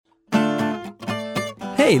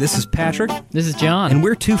Hey, this is Patrick. This is John. And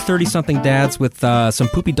we're two 30-something dads with some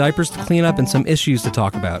poopy diapers to clean up and some issues to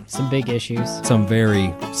talk about. Some big issues. Some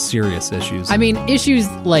very serious issues. I mean, issues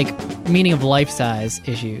like meaning of life-size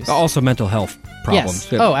issues. Also mental health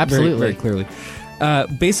problems. Yes. Oh, absolutely. Very clearly.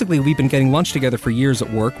 Basically, we've been getting lunch together for years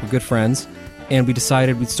at work. We're good friends. And we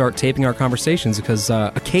decided we'd start taping our conversations because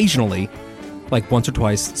occasionally, like once or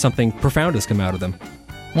twice, something profound has come out of them.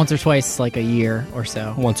 Once or twice, like a year or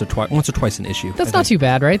so. Once or twice an issue. That's not too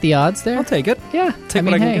bad, right? The odds there? I'll take it. Yeah. Take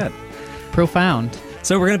what I can get. Profound.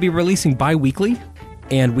 So we're going to be releasing bi-weekly,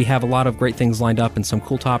 and we have a lot of great things lined up and some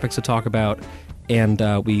cool topics to talk about, and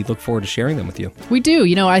we look forward to sharing them with you. We do.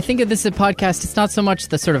 You know, I think of this as a podcast, it's not so much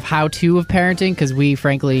the sort of how-to of parenting, because we,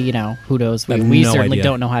 frankly, you know, who knows? We certainly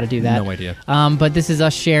don't know how to do that. No idea. But this is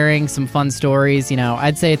us sharing some fun stories. You know,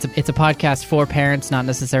 I'd say it's a podcast for parents, not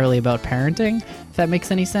necessarily about parenting, if that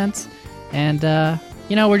makes any sense. And,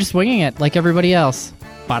 you know, we're just winging it like everybody else.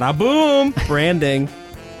 Bada boom! Branding.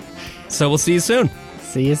 So we'll see you soon.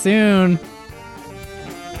 See you soon.